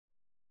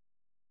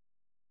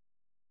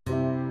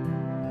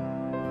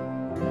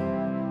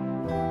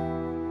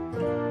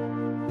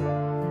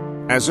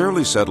As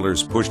early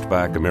settlers pushed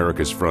back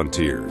America's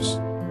frontiers,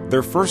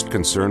 their first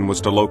concern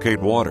was to locate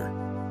water.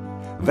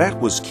 That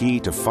was key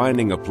to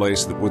finding a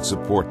place that would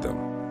support them,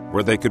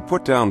 where they could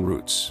put down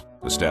roots,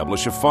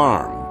 establish a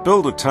farm,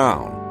 build a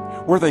town,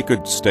 where they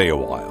could stay a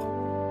while.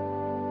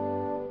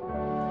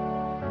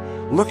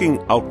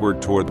 Looking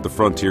outward toward the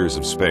frontiers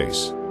of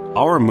space,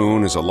 our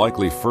moon is a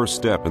likely first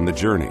step in the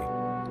journey,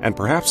 and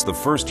perhaps the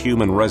first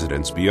human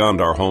residence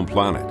beyond our home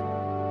planet.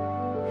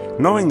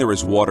 Knowing there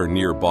is water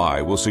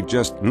nearby will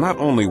suggest not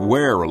only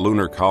where a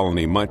lunar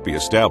colony might be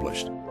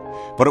established,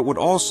 but it would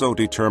also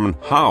determine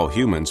how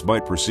humans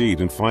might proceed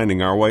in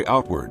finding our way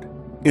outward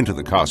into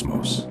the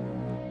cosmos.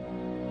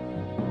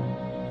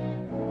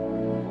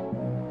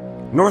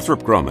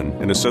 Northrop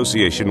Grumman, in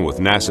association with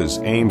NASA's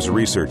Ames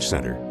Research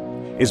Center,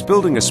 is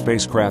building a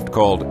spacecraft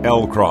called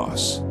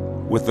Lcross,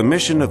 with the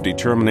mission of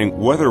determining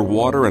whether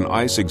water and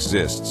ice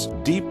exists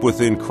deep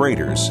within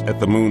craters at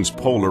the moon's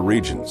polar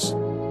regions.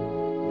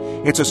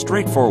 It's a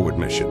straightforward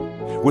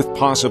mission, with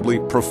possibly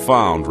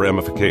profound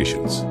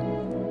ramifications.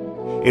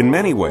 In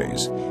many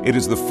ways, it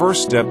is the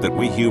first step that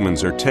we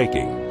humans are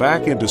taking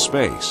back into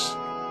space.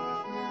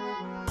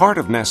 Part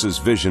of NASA's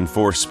vision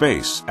for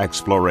space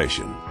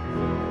exploration.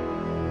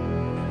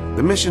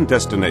 The mission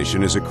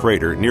destination is a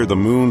crater near the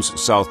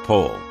moon's south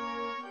pole.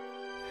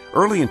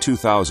 Early in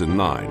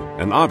 2009,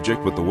 an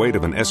object with the weight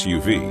of an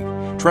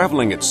SUV,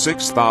 traveling at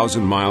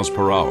 6,000 miles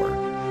per hour,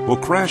 will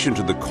crash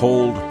into the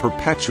cold,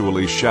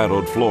 perpetually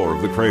shadowed floor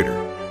of the crater.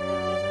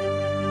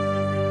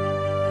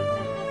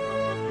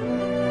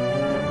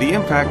 The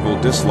impact will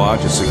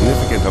dislodge a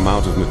significant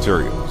amount of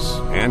materials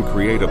and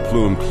create a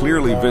plume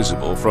clearly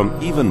visible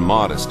from even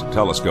modest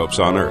telescopes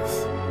on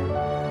Earth.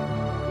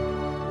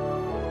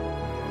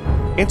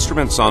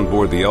 Instruments on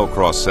board the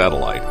Lcross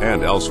satellite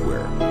and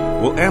elsewhere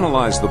will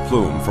analyze the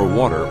plume for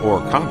water or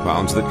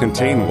compounds that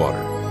contain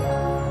water.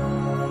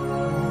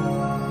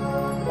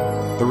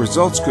 The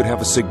results could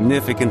have a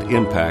significant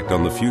impact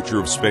on the future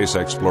of space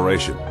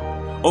exploration,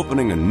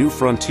 opening a new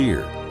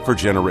frontier for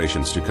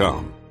generations to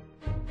come.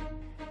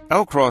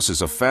 Lcross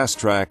is a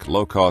fast-track,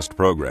 low-cost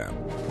program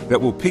that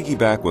will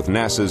piggyback with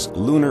NASA's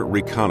Lunar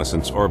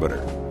Reconnaissance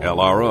Orbiter,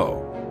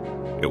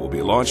 LRO. It will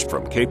be launched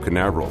from Cape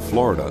Canaveral,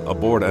 Florida,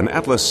 aboard an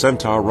Atlas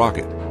Centaur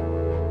rocket.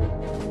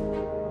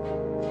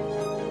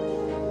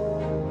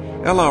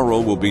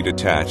 LRO will be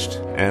detached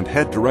and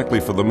head directly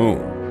for the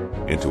moon,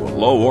 into a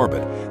low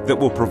orbit that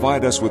will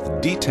provide us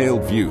with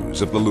detailed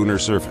views of the lunar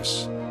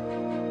surface.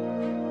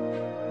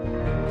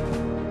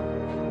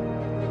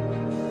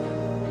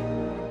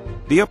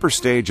 The upper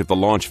stage of the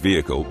launch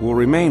vehicle will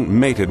remain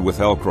mated with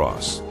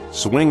Lcross,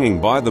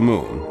 swinging by the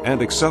moon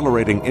and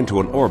accelerating into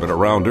an orbit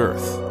around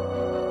Earth.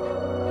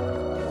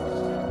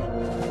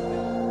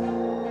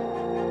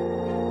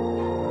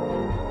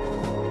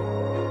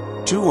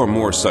 Two or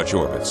more such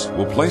orbits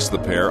will place the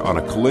pair on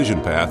a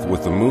collision path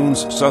with the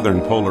moon's southern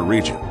polar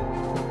region.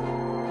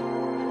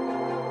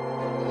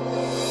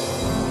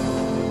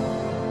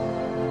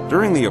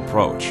 During the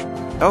approach,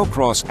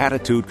 Lcross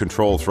attitude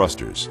control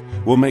thrusters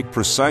will make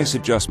precise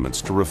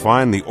adjustments to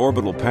refine the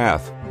orbital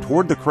path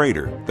toward the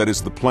crater that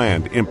is the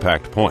planned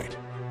impact point.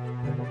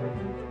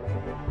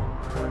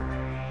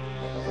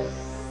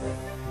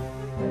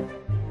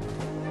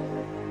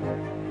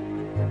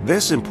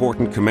 This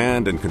important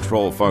command and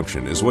control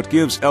function is what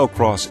gives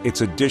Lcross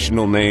its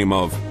additional name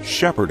of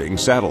shepherding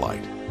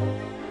satellite.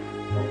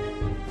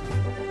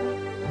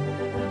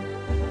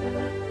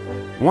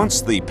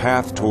 Once the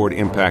path toward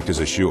impact is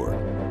assured,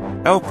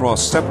 Lcross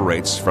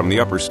separates from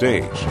the upper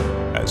stage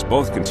as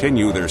both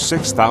continue their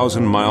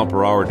 6,000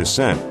 mile/hour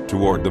descent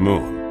toward the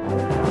moon.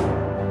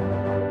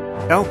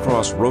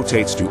 Lcross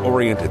rotates to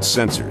orient its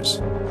sensors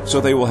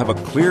so they will have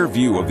a clear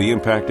view of the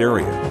impact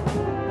area.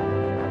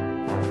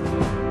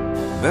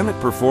 Then it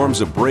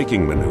performs a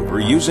braking maneuver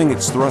using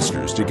its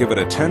thrusters to give it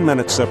a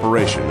 10-minute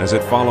separation as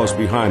it follows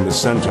behind the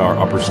Centaur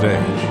upper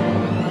stage.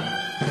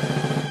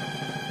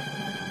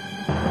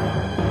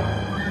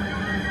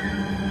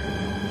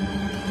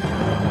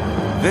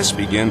 This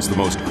begins the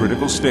most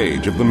critical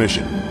stage of the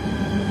mission.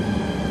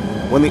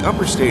 When the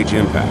upper stage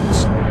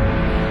impacts,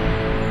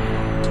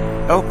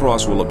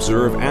 Lcross will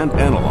observe and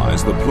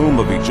analyze the plume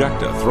of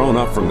ejecta thrown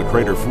up from the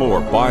crater floor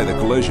by the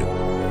collision.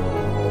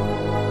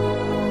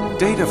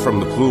 Data from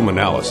the plume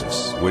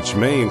analysis, which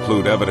may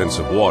include evidence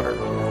of water,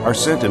 are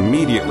sent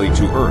immediately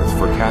to Earth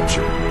for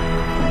capture.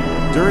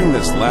 During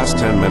this last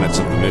 10 minutes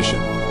of the mission,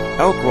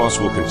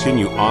 Lcross will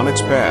continue on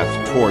its path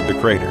toward the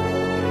crater,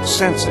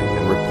 sensing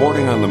and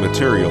reporting on the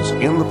materials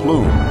in the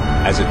plume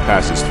as it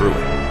passes through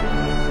it.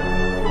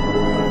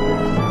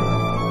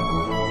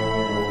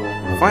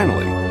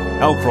 Finally,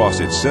 Lcross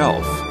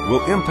itself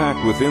will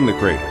impact within the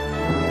crater,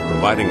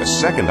 providing a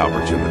second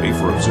opportunity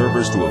for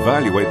observers to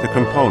evaluate the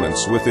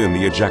components within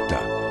the ejecta.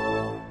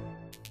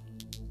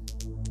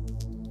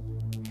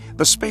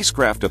 The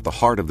spacecraft at the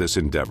heart of this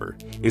endeavor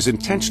is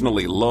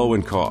intentionally low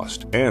in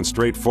cost and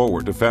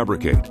straightforward to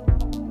fabricate.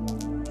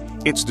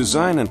 Its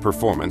design and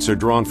performance are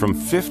drawn from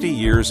 50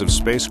 years of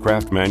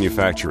spacecraft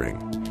manufacturing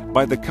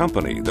by the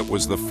company that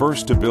was the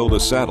first to build a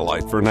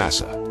satellite for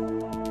NASA.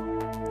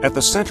 At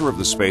the center of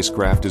the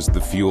spacecraft is the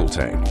fuel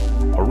tank,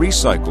 a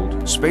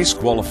recycled,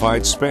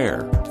 space-qualified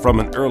spare from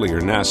an earlier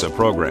NASA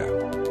program.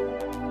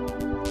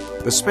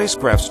 The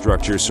spacecraft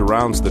structure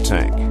surrounds the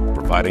tank,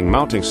 providing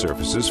mounting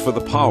surfaces for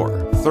the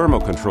power, thermal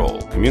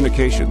control,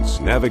 communications,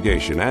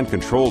 navigation, and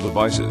control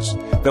devices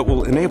that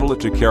will enable it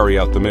to carry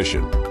out the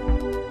mission.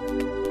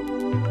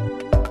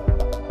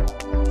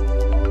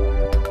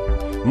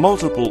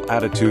 Multiple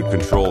attitude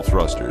control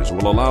thrusters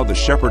will allow the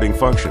shepherding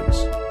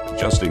functions,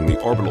 adjusting the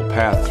orbital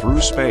path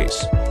through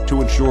space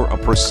to ensure a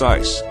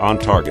precise,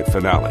 on-target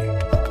finale.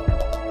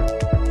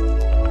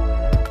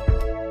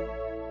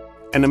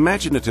 An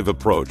imaginative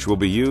approach will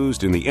be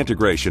used in the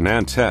integration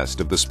and test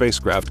of the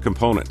spacecraft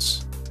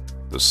components.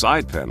 The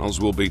side panels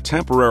will be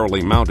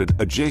temporarily mounted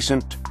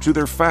adjacent to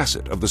their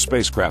facet of the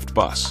spacecraft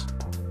bus.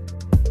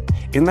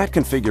 In that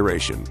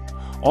configuration,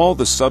 all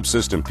the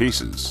subsystem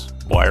pieces,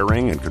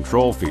 wiring and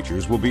control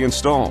features will be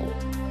installed.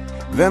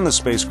 Then the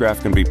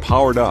spacecraft can be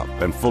powered up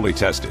and fully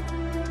tested.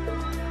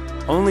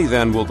 Only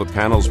then will the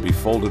panels be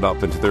folded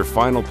up into their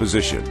final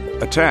position,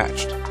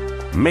 attached,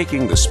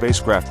 making the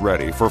spacecraft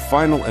ready for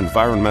final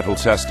environmental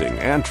testing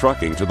and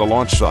trucking to the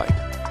launch site.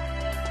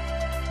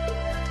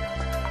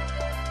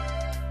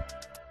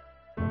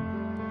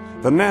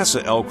 The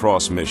NASA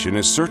Lcross mission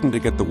is certain to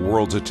get the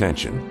world's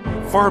attention,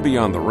 far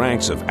beyond the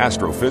ranks of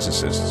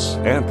astrophysicists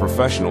and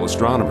professional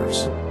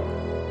astronomers.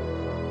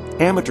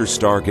 Amateur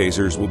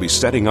stargazers will be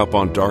setting up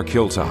on dark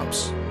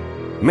hilltops.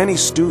 Many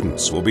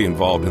students will be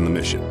involved in the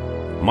mission,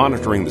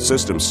 monitoring the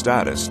system's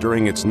status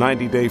during its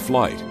 90-day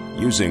flight,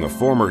 using a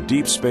former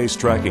Deep Space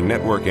Tracking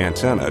Network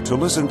antenna to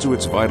listen to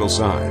its vital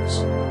signs.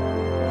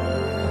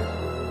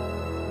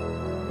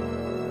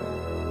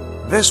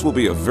 This will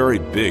be a very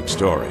big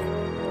story,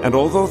 and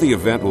although the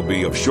event will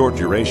be of short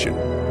duration,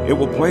 it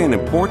will play an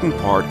important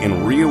part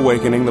in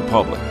reawakening the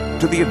public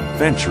to the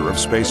adventure of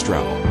space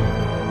travel,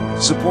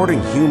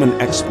 supporting human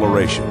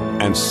exploration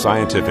and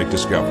scientific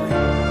discovery.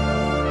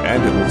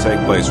 And it will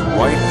take place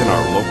right in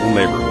our local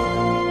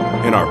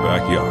neighborhood, in our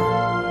backyard.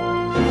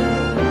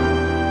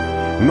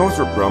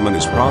 Northrop Grumman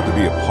is proud to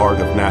be a part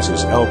of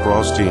NASA's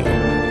Lcross team,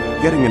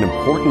 getting an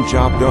important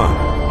job done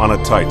on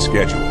a tight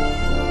schedule.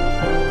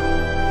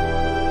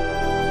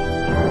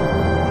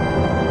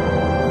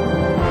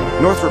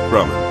 Northrop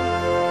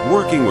Grumman,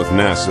 working with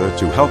NASA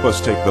to help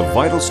us take the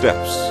vital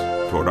steps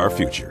toward our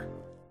future.